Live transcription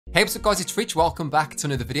Hey, what's up guys, it's Rich. Welcome back to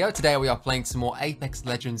another video. Today we are playing some more Apex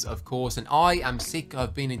Legends, of course, and I am sick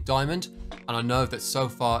of being in Diamond, and I know that so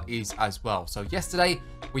far is as well. So yesterday,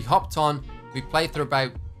 we hopped on, we played through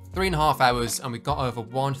about 3.5 hours, and we got over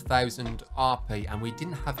 1000 RP, and we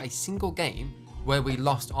didn't have a single game where we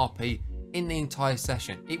lost RP in the entire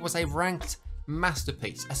session. It was a ranked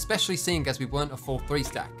masterpiece, especially seeing as we weren't a full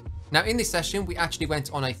 3-stack. Now in this session, we actually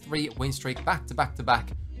went on a 3-win streak back to back to back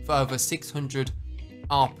for over 600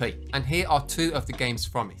 RP, and here are 2 of the games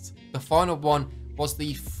from it. The final one was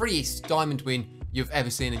the freest diamond win you've ever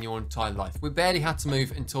seen in your entire life. We barely had to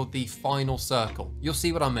move until the final circle. You'll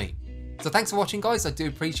see what I mean. So thanks for watching guys, I do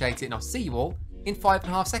appreciate it, and I'll see you all in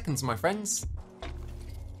 5.5 seconds, my friends.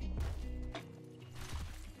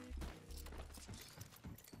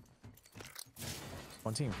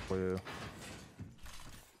 One team blue.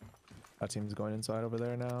 That team's going inside over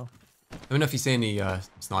there now. I don't know if you see any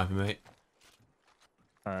sniper, mate.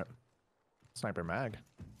 Alright. Sniper mag.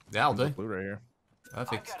 Yeah, I'll do. Blue right here.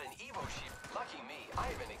 Perfect. I've got an Evo shield. Lucky me. I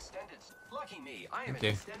have an extended. Lucky me. I have Thank an you.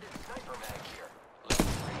 extended sniper mag here.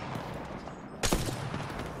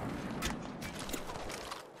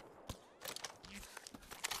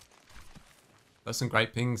 Got some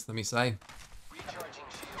great pings, let me say. Recharging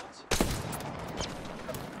shields.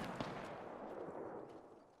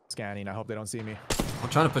 Scanning. I hope they don't see me. I'm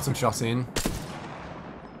trying to put some shots in.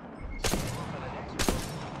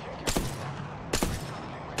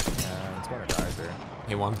 It's going to geyser.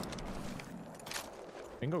 Hit one. You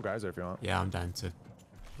can go geyser if you want. Yeah, I'm down to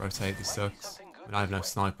rotate. This sucks. I mean, I have no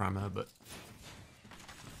sniper ammo, but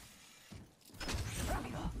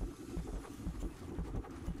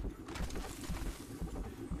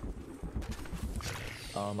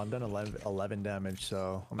I've done 11 damage,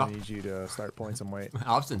 so I'm gonna need you to start pulling some weight.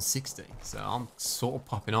 I've done 60, so I'm sort of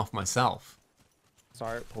popping off myself.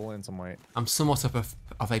 Start pulling some weight. I'm somewhat of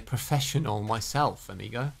a professional myself,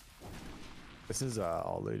 amigo. This is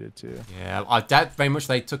all looted too. Yeah, I doubt very much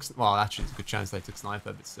they took. Well, actually, it's a good chance they took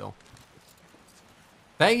sniper, but still,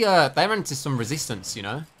 they ran into some resistance. You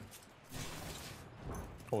know,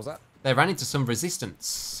 What was that? they ran into some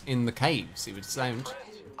resistance in the caves. It would sound.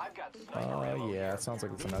 I've got sniper ammo Yeah, it sounds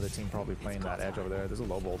like it's another team probably playing that edge over there. There's a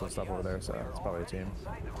low volt and stuff over there, so it's probably a team.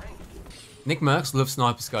 inside the ring. Nick Merckx loves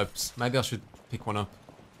sniper scopes. Maybe I should pick one up.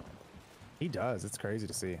 He does. It's crazy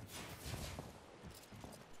to see.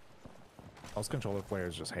 Most controller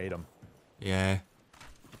players just hate him. Yeah.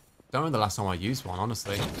 Don't remember the last time I used one,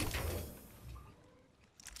 honestly.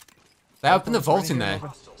 They opened the vault in there.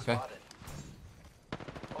 Okay.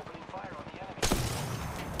 Opening fire on the enemy.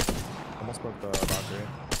 Almost broke the Valkyrie.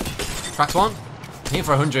 Cracked one. Here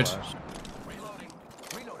for 100. Flash. Reloading.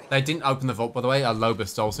 Reloading. They didn't open the vault, by the way. Loba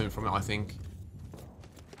stole something from it, I think.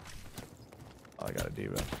 Oh, I got a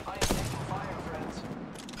diva. I am taking fire, friends.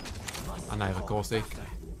 And they have a core stick.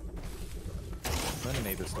 I'm gonna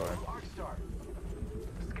nade this door. Arc star.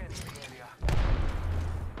 Scanning the area.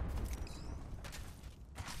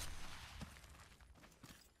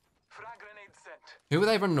 Frag grenade sent. Who were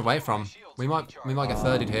they running away from? We might get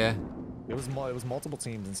thirded here. It was multiple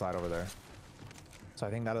teams inside over there. So I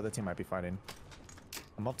think that other team might be fighting.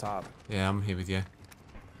 I'm up top. Yeah, I'm here with you.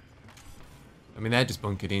 I mean, they're just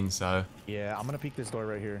bunkered in, so. Yeah, I'm gonna peek this door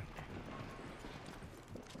right here.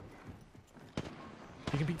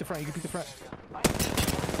 You can peek the front. You can peek the front.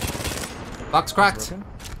 Box cracked. Broken.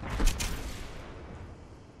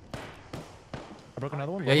 I broke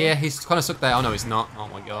another one. Yeah, he's kind of stuck there. Oh no, he's not. Oh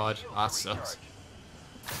my god, that sucks.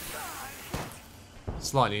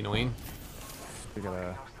 Slightly annoying. We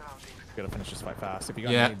gotta finish this fight fast. If you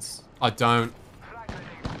got Yeah, needs, I don't.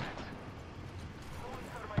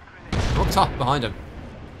 Up top, behind him.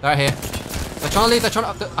 They're here. They're trying to leave. They're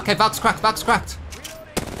trying to. Okay, Valk's cracked. Valk's cracked.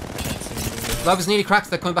 Loba's nearly cracked.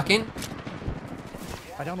 They're coming back in.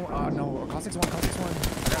 I don't know. No, Caustic's one. Caustic's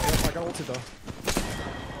one. I got ulted though.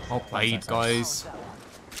 Well played, Nice. guys.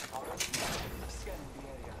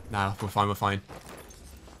 Nah, we're fine. We're fine.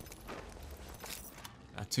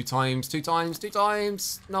 2 times. 2 times. 2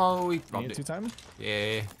 times. No, we You robbed need it. 2 times?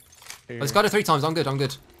 Yeah. Here. Let's go to 3 times. I'm good. I'm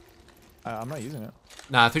good. I'm not using it.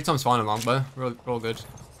 Nah, 3 times fine on longbow. We're all good.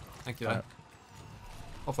 Thank you, though. Alright.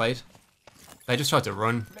 Well played. They just tried to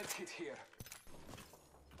run. Let's hit here.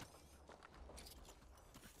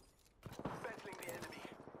 Battling the enemy.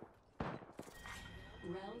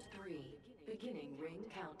 Round 3, beginning ring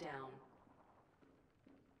countdown.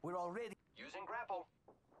 We're already using grapple.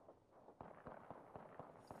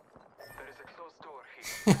 There is a closed door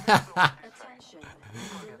here. Attention.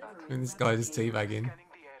 And this guy just teabagging.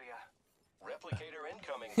 Scanning the area. Replicator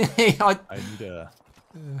incoming. I, I need a.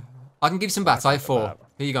 I can give you some bats. I have 4. bat.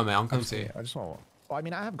 Here you go, mate. I'm coming to you. I just want Oh, I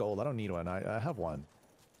mean, I have gold. I don't need one. I have one.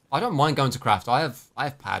 I don't mind going to craft. I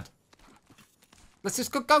have pad. Let's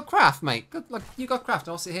just go craft, mate. Good, like you got craft,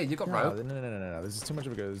 and I'll sit here. You got rope. No. This is too much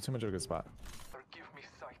of a good. This is too much of a good spot. Give me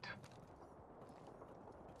sight.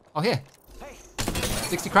 Oh, here.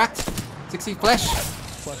 60 cracked. 60 flesh.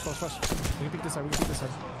 Flush. We can pick this side.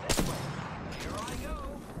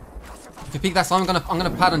 If you pick that side, I'm gonna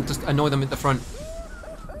pad and just annoy them at the front.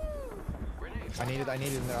 I need it. I don't know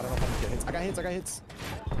if I'm gonna get hits. I got hits.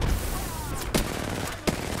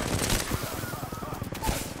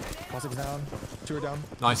 Classic's down. 2 are down.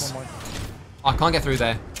 Nice. One more. I can't get through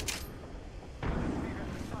there.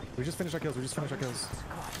 We just finished our kills.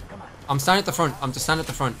 I'm standing at the front. I'm just standing at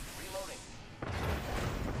the front.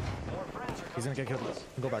 He's gonna get killed.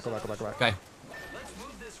 Go back. Okay. Let's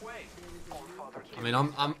move this way. I mean,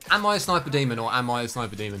 am I a sniper demon or am I a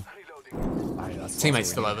sniper demon? Teammate's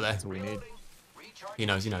still over there. That's what we need. He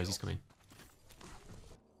knows he's coming.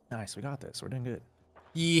 Nice, we got this. We're doing good.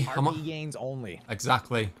 Yeah, I'm RP gains only.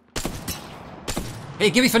 Exactly. Hey,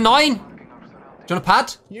 give me for 9. Do you want a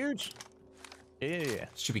pad? Huge. Yeah.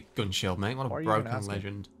 Should be gun shield, mate. What Why a are you even broken asking?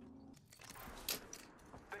 legend.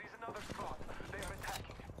 There is another squad. They are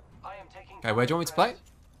attacking. I am taking. Okay, where do you want me to play?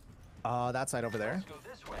 That side over there. Go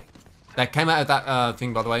this way. That came out of that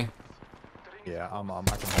thing, by the way. Yeah, I can hold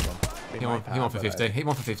them. They He might won have, for but 50. He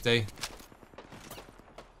won for 50. My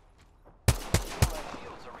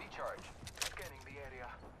shields are recharged. Scanning the area.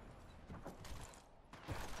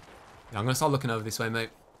 Yeah, I'm gonna start looking over this way, mate.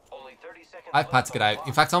 Only 30 seconds. I have pad left to get on the out.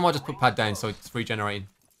 In clock. fact, I might just put pad down so it's regenerating.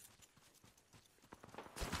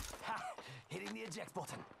 Hitting the eject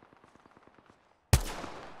button.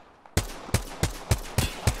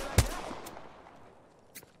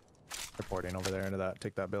 Reporting over there into that.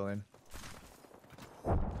 Take that building.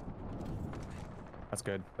 That's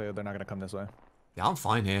good. They're not gonna come this way. Yeah, I'm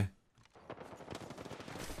fine here.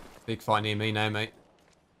 Big fight near me now, mate.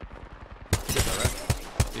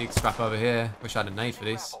 Big scrap over here. Wish I had a nade for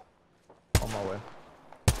this. On my way.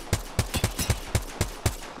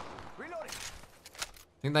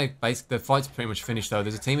 I think they basically the fight's pretty much finished though.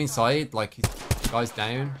 There's a team inside, like his guy's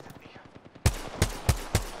down.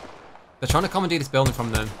 They're trying to commandeer this building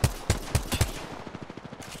from them.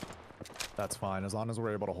 That's fine as long as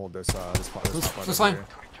we're able to hold this. This part Someone's flying.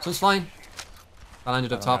 Someone's flying. I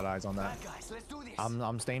landed up I don't have top. eyes on that. Guys, let's do this.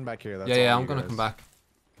 I'm staying back here. That's Yeah, all I'm you gonna guys. come back.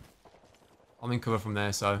 I'm in cover from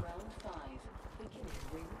there, so. Round 5. Beginning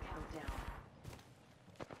ring countdown.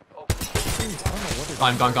 I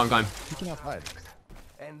don't know what they're Going. peeking outside.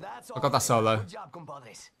 And that's I got that solo. Good job,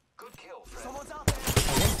 compadres. Good kill, friend. Someone's out there.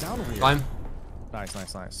 Oh, one's down over here. Time.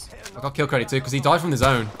 Nice. I got kill credit too, because he died from the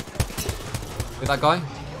zone. With that guy?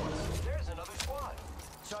 There's another squad.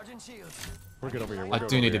 Charging shields. We're good over here. I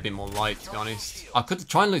do need a bit more light, to be honest. I could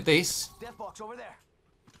try and loot this. Death box over there.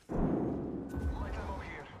 Light ammo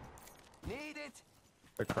here. Need it.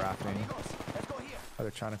 They're crafting. Amigos, let's go here. Are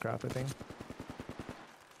they trying to craft a thing?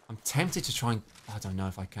 I'm tempted to try and... I don't know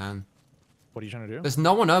if I can. What are you trying to do? There's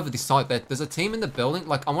no one over this side. There's a team in the building.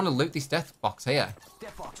 Like, I want to loot this death box here.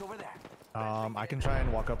 Death box over there. I can try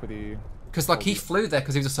and walk up with you. Because, like, he flew there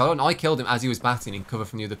because he was a solo, and I killed him as he was batting in cover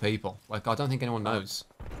from the other people. Like, I don't think anyone knows.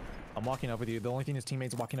 I'm walking up with you. The only thing is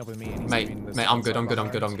teammates walking up with me. And he's Mate, leaving this I'm good. side I'm good.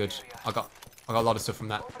 behind. I got a lot of stuff from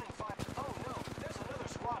that. Opening fire. Oh no, there's another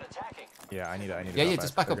squad attacking. Yeah, I need it. Yeah,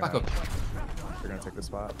 just back up. They're gonna take the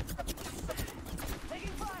spot.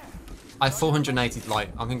 I have 480 light.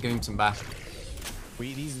 I'm gonna give him some back.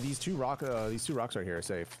 These two rocks right here are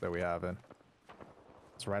safe that we have. And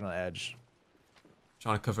it's right on the edge.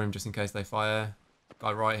 Trying to cover him just in case they fire.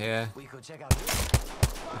 Guy right here. We could check out here.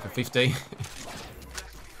 For 50.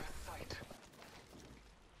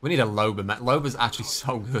 We need a Loba, man. Loba's actually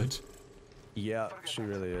so good. Yeah, she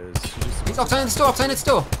really is. She just, He's Octane in the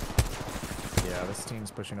store. yeah, this team's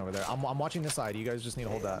pushing over there. I'm watching this side. You guys just need to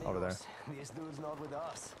hold that over there. This dude's not with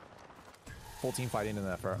us. Full team fighting in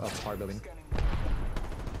that far building.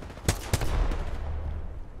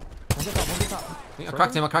 One's at top.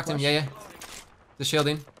 I cracked him. Yeah. The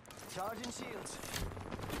shielding. Charging shields.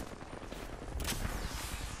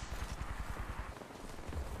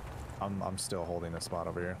 I'm still holding this spot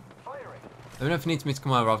over here. Firing. Let me know if you need me to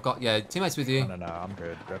come over. I've got, teammates with you. No, I'm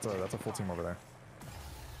good. That's a full team over there.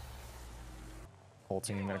 Whole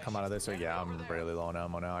team gonna come out of this. So yeah, I'm really low on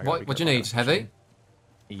ammo now. I gotta be What do you careful. need? Heavy?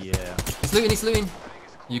 Yeah. He's looting.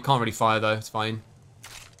 You can't really fire though. It's fine.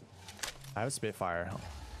 I have a Spitfire.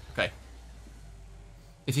 Okay.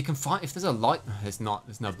 If you can find, if there's a light, there's no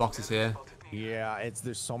boxes here. Yeah,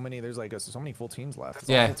 there's so many full teams left. It's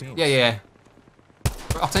all Yeah. full teams. Yeah.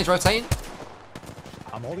 Octane's rotating.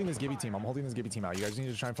 I'm holding this Gibby team. I'm holding this Gibby team out. You guys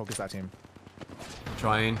need to try and focus that team.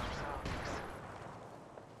 Trying.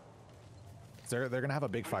 They're gonna have a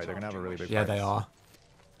big fight. They're gonna have a really big fight. Yeah, they are.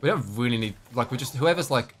 We don't really need, like, we just, whoever's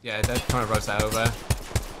like, yeah, they're trying to rotate over. Need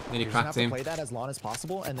a You're just crack gonna have team. to play that as long as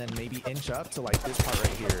possible, and then maybe inch up to like this part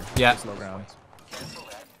right here. Yeah. Slow ground.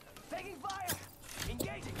 Taking fire.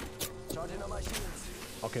 Engaging. Charging on my shields.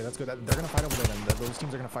 Okay, that's good. They're gonna fight over there. Then those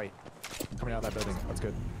teams are gonna fight. Coming out of that building. That's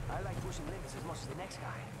good. I like pushing limits as much as the next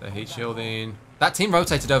guy. They're heat shielding. That team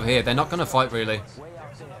rotated over here. They're not gonna fight really. Way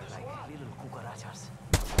out there, like little cucarachas.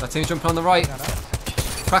 That team's jumping on the right.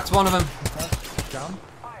 Cracked one of them. Down.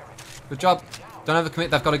 Good job. Don't overcommit.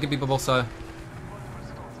 They've got a Gibby bubble, so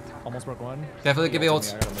Almost broke one. careful with the Gibby Yeah,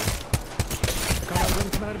 ults. I gotta move. Come out of the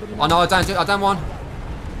building, come out of the building. Oh no, I down one.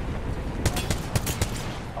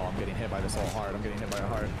 Oh, I'm getting hit by this all hard. I'm getting hit by it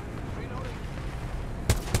hard.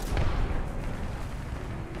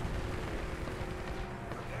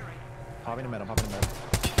 Popping a med. I'm popping a med.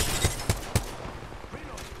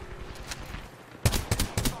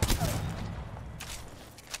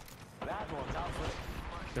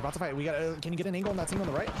 They're about to fight. We got. Can you get an angle on that team on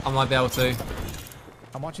the right? I might be able to.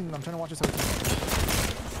 I'm watching. I'm trying to watch this other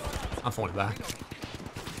team. I'm falling back.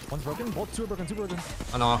 One's broken. Both two are broken. Two broken.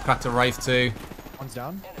 I know, I cracked a Wraith too. One's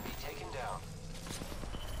down. Enemy taken down.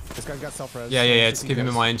 This guy's got self-res. Yeah, just keep him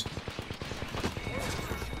in mind.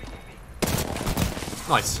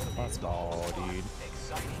 Nice. Let's go, dude.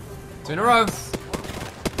 2 in a row.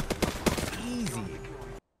 Easy.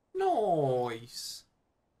 Nice.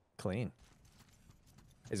 Clean.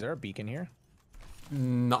 Is there a beacon here?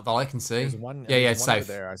 Not that I can see. There's one. Yeah, there's it's one over safe.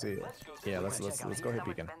 there. I see it. Yeah, let's go hit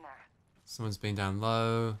beacon. Someone's been down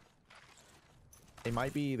low. They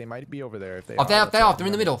might be over there if they. Oh, they let's are. go. They're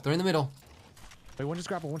in the middle. They're in the middle. Wait, one just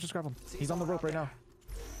grab him. One just grab him. He's on the rope right now.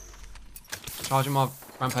 Charging my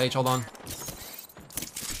rampage. Hold on.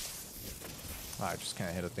 I just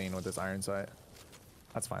can't hit a thing with this iron sight.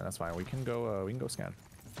 That's fine. That's fine. We can go. We can go scan.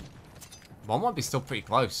 One might be still pretty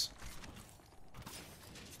close.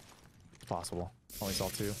 It's possible. Only saw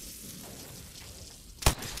two.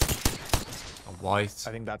 A white.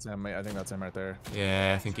 I think that's him. I think that's him right there.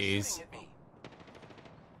 Yeah, I think it is.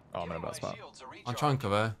 Oh, I'm in a bad spot. I'm trying to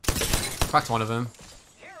cover. Cracked one of them.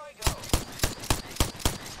 Here I go.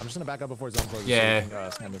 I'm just gonna back up before zone closes. Yeah. So we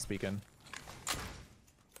can, scan this beacon.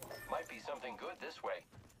 Might be something good this way.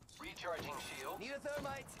 Recharging shield. Need a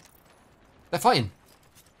thermite. They're fighting.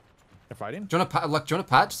 They're fighting. Do you want to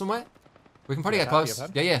patch somewhere? We can probably Yeah, get pad, close. yeah,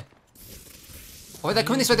 pad. Yeah, yeah. Oh, wait, they're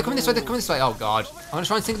coming this way. They're coming this way. They're coming this way. Oh god. I'm gonna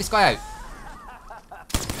try and single this guy out.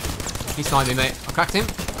 He's sniped me, mate. I cracked him.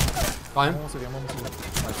 Got him. I'm almost with you. I'm almost with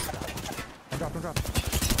you. Nice. Don't drop.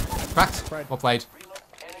 Cracked. Right. Well played.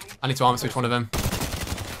 I need to armor switch one of them.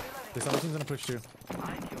 This other team's gonna push too.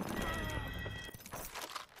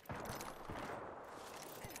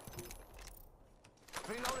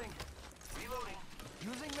 Reloading. Reloading.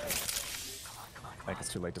 Using this. I think it's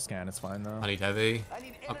too late to scan. It's fine though. I need heavy. I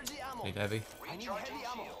need energy ammo. I need heavy. I need heavy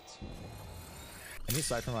ammo. I need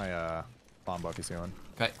sight for my bomb buff. You see one?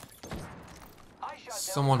 Okay. I shot down.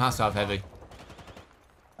 Someone has to have heavy.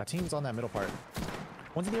 That team's on that middle part.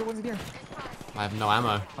 One's in here. One's in here. I have no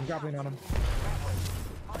ammo. I'm grappling on him.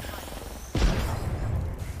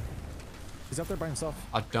 He's up there by himself.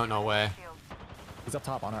 I don't know where. He's up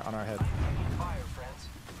top on our head. Fire, friends.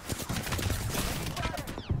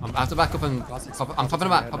 I have to back up and I'm popping him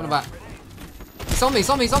back. Popping him back. He's on me. He's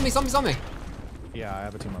on me. He's on me. He's on me. He's on me. Yeah, I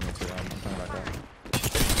have a team on me too. I'm trying to back up.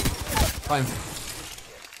 Got him.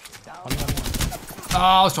 On me. Oh,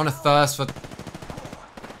 I was trying to thirst for.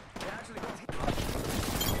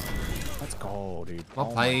 Let's go, dude. Well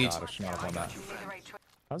Oh played. my God, I should not have won that.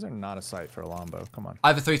 How is there not a sight for a lombo? Come on. I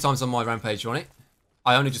have it 3 times on my rampage. You want it?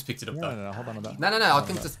 I only just picked it up No, though. no, no. Hold on to that. No. Hold I on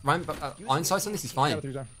can to just iron sights on this is that. Yeah, fine.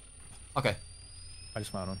 3 times. Okay. I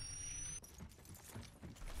just found one.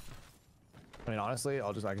 I mean, honestly,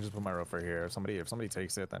 I can just put my rope right here. If somebody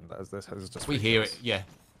takes it, then this is just. We hear it. ridiculous. Yeah.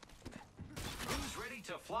 Who's ready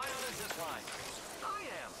to fly on a zip line? I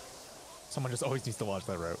am. Someone just always needs to watch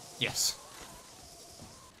that rope. Yes.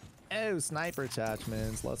 Oh, sniper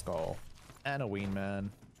attachments. Let's go. And a ween man.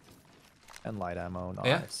 And light ammo. Nice.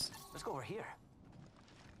 Yeah. Let's go over here.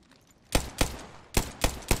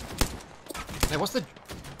 Hey, what's the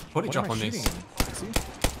body What drop am I on this? shooting? See?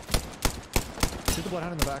 Shoot the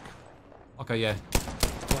bloodhound in the back. Okay, yeah.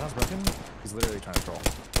 Bloodhound's broken. He's literally trying to troll.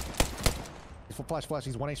 He's full flash.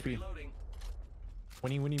 He's 1 HP. Reloading.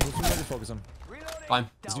 When he moves, just focus him. Reloading. Fine.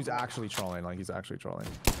 This dude's actually trolling. Like, he's actually trolling.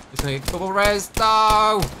 Just gonna get double res.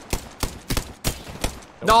 No!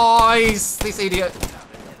 Nice! This idiot.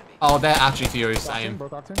 Oh, they're actually furious at Octane, him.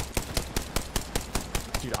 broke Octane.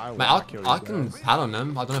 Dude, I will Mate, not kill you I can guys. pad on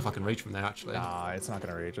them. I don't know if I can reach from there, actually. Nah, it's not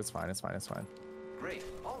gonna reach. It's fine. It's fine. It's fine. Great.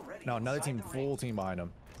 Already No, another inside team, the full ring. team behind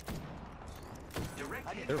them.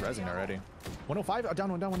 Direct They're rezzing already. 105. Oh, down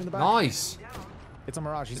one in the back. Nice. It's a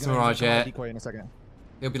Mirage. He's It's a gonna Mirage, come out yeah. decoy in a second.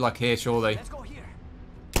 He'll be like here, surely. Let's go here.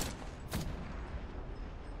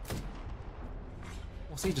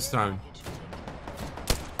 What's he just thrown?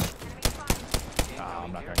 Nah,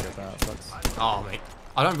 I'm not gonna get that. That's... Oh, mate.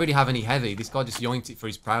 I don't really have any heavy. This guy just yoinked it for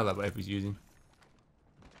his prowler, whatever he's using.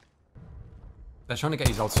 They're trying to get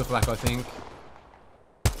his old stuff back, I think.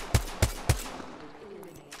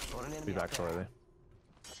 Be back shortly.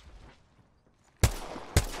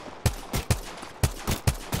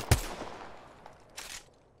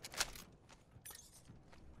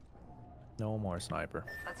 No more sniper.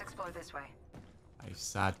 Let's explore this way. Hey,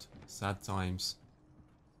 sad times.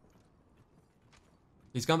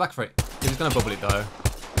 He's going back for it. He's going to bubble it, though.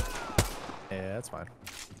 Yeah, that's fine.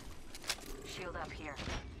 Shield up here.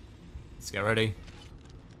 Let's get ready.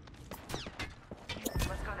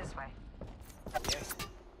 Let's go this way.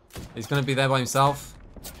 He's going to be there by himself.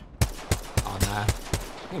 Oh, nah.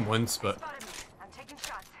 Hit him once, but... Spotted me. I'm taking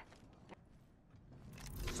shots.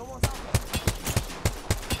 Someone's out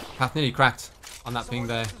there. Path nearly cracked on that ping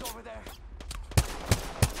there. Someone else is over there.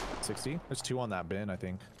 60. There's 2 on that bin, I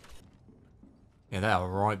think. Yeah, they are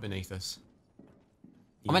right beneath us.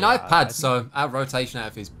 I mean, I have pads, so our rotation out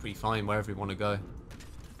of is pretty fine wherever we want to go.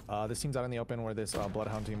 This team's out in the open where this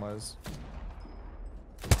Bloodhound team was.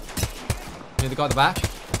 Near the guy at the back.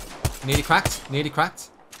 Nearly cracked. Nearly cracked.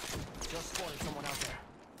 Just spotted someone out there.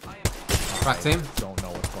 I am Cracked him. Don't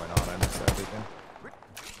know what's going on. I missed everything.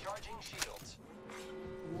 recharging shields.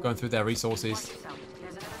 Going through their resources. Watch yourself.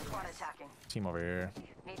 There's another squad attacking. Team over here.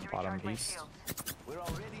 Need to Bottom recharge my east. shield. We're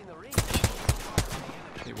already in the ring.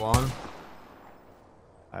 Hit one.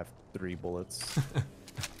 I have 3 bullets.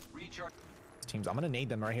 Recharge. Teams, I'm gonna nade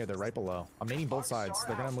them right here. They're right below. I'm nading both sides.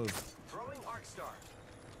 They're gonna move. Throwing arc star.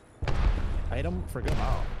 I hit them for a good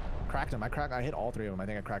amount. Cracked them. I hit all 3 of them. I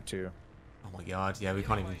think I cracked 2. Oh my god, yeah, we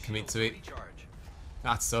can't even commit to it. Recharge.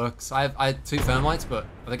 That sucks. I had 2 thermites, but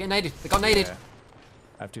they get naded. They got naded. Yeah.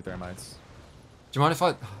 I have 2 thermites. Do you mind if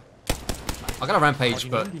I got a rampage,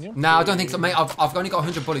 you but need? You need? no, I don't think so, mate. I've only got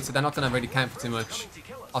 100 bullets, so they're not gonna really count for too much.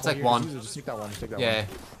 I'll take Here, one. Just take that one. Just take that Yeah.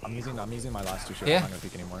 one. I'm using my last 2 shots. Yeah. I'm not gonna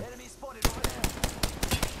peek anymore. Enemy spotted over there.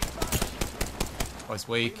 Oh, it's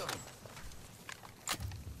weak.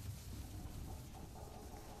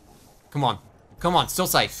 Come on. Come on, still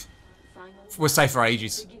safe. Final We're safe for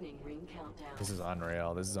ages. beginning ring countdown. This is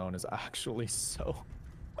unreal. This zone is actually so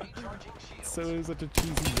Recharging shields. so such a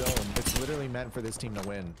cheesy zone. It's literally meant for this team to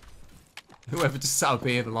win. Whoever just sat up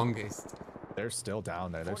here the longest. They're still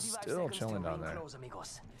down there. They're still chilling down there.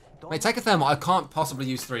 Mate, take a thermal. I can't possibly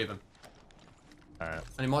use 3 of them. Alright.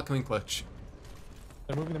 And it might come in clutch.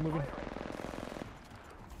 They're moving, they're moving.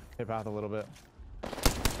 Hit path a little bit. The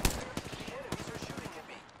enemies are shooting at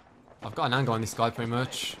me. I've got an angle on this guy pretty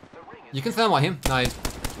much. The ring is You can thermite him. No, he's...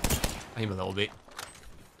 Aim a little bit.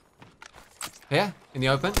 Here, in the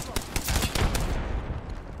open.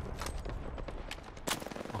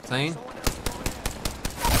 Octane.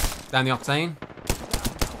 Down the octane.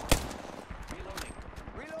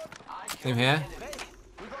 Same here.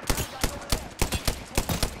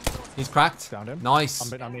 He's cracked. Downed him. Nice.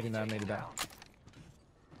 I'm needing that,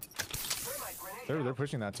 They're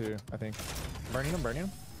pushing that too, I think. Burning him.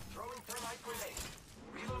 throwing thermite grenade.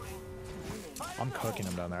 Reloading. I'm cooking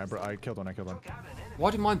him down there. I killed one.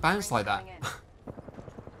 Why did mine bounce like that?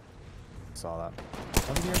 Saw that.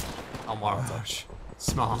 Over here. Oh my gosh. I'm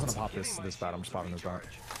Smart. just gonna pop this bat. I'm just popping this bat.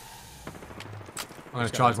 I'm gonna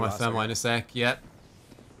Just charge gotta my use the last thermite in a sec. Yep.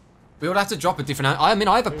 We would have to drop a different. I mean,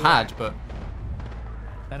 I have a pad, but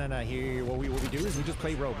No. Here, what we do is we just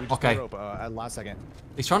play rope. We just Okay. play rope at last second.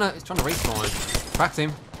 he's trying to respawn. Cracked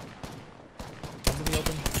him. Comes in the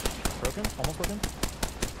open. Broken. Almost broken.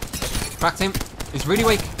 Cracked him. He's really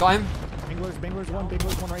weak. Got him. Bingler's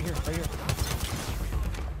one right here.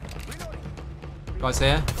 Guys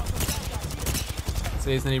here.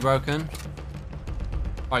 See, he's nearly broken.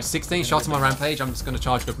 Alright, 16 shots on my rampage. I'm just gonna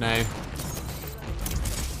charge it up now.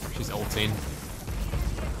 She's ulting.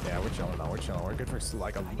 Yeah, we're chilling now. We're good for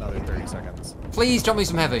like another 30 seconds. Please drop me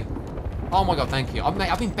some heavy. Oh my god, thank you.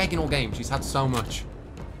 I've been begging all game. She's had so much.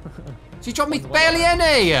 She dropped me barely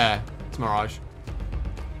any. It's Mirage.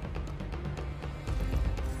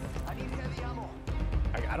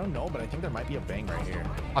 I don't know, but I think there might be a bang right here.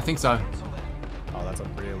 I think so. Oh, that's a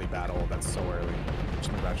really bad ult. That's so early.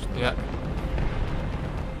 Just move back. Yeah.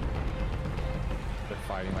 They're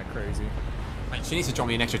fighting like crazy. Mate, she needs to drop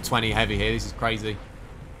me an extra 20 heavy here. This is crazy.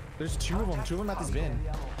 There's two of them. Two of them at this bin.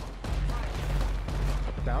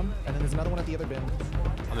 Down. And then there's another one at the other bin.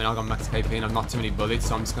 I mean, I've got max KP and I've not too many bullets,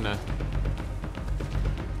 so I'm just gonna...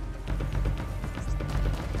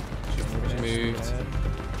 She's moved.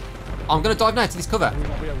 I'm gonna dive now to this cover. We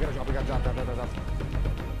gotta drop. Drop. Two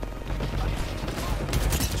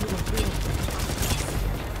of them, three of them.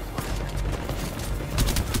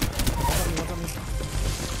 One's on me.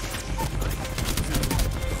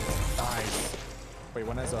 Nice. Wait,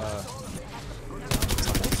 one has a...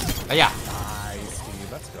 Oh, yeah. Nice,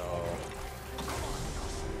 Steve. Let's go.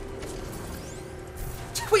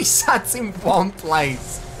 We sat in one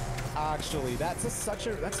place. Actually, that's such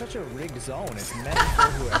a rigged zone. It's meant for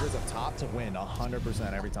whoever's up top to win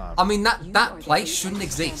 100% every time. I mean, that place shouldn't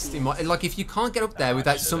exist. In my, like, if you can't get up there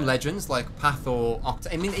without some legends like Path or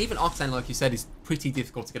Octane. I mean, even Octane, like you said, is pretty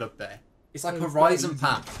difficult to get up there. It's like Horizon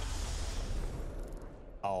Path.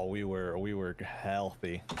 Oh, we were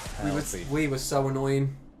healthy. We were so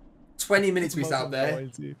annoying. 20 minutes we sat there.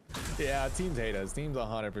 Yeah, teams hate us. Teams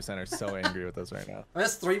 100% are so angry with us right now. I mean,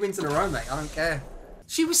 that's 3 wins in a row, mate. I don't care.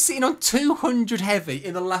 She was sitting on 200 heavy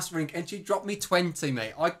in the last ring, and she dropped me 20,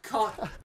 mate. I can't.